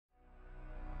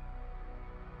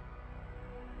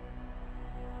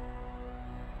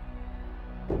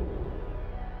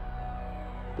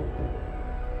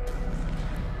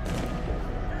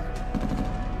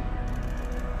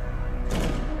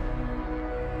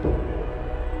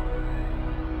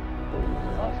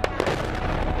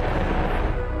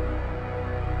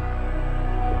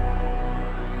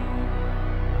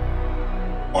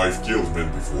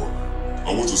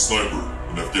I was a sniper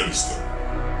in Afghanistan.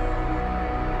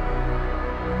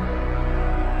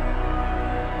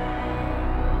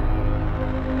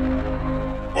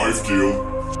 I've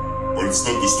killed, but it's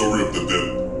not the story of the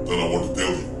dead that I want to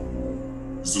tell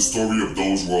you. It's the story of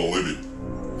those who are living.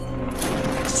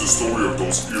 It's the story of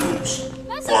those heroes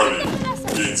fighting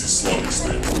against Islamic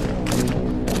State.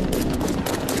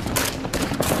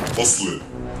 Muslim,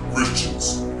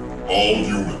 Christians, all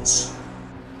humans.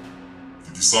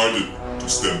 They decided to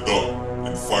stand up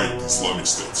and fight the Islamic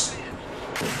States.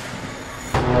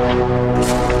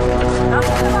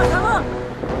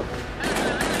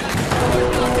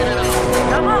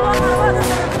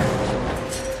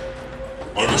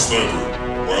 I'm a sniper,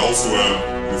 but I also am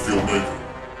a filmmaker.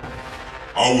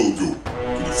 I will go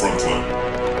to the front line.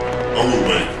 I will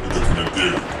make a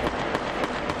documentary.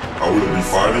 I will be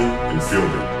fighting and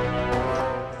filming.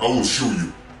 I will show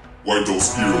you why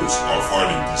those heroes are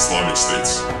fighting the Islamic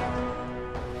States.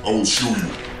 I will show you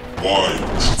why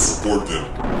you should support them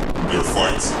in their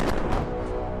fights.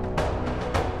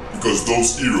 Because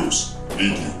those heroes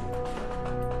need you.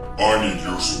 I need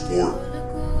your support.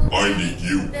 I need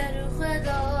you.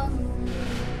 A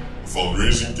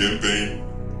fundraising campaign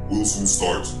will soon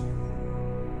start.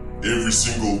 Every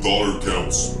single dollar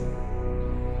counts.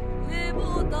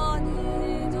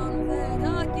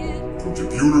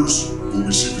 Contributors will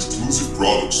receive exclusive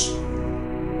products.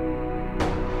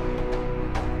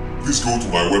 Please go to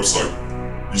my website,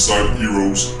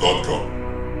 visitez.com.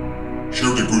 Share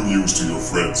the good news to your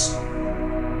friends.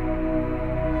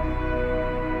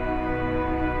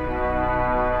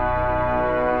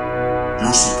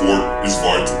 Your support is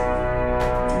vital.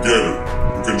 Together,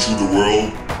 we can show the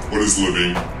world what is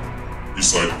living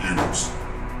beside heroes.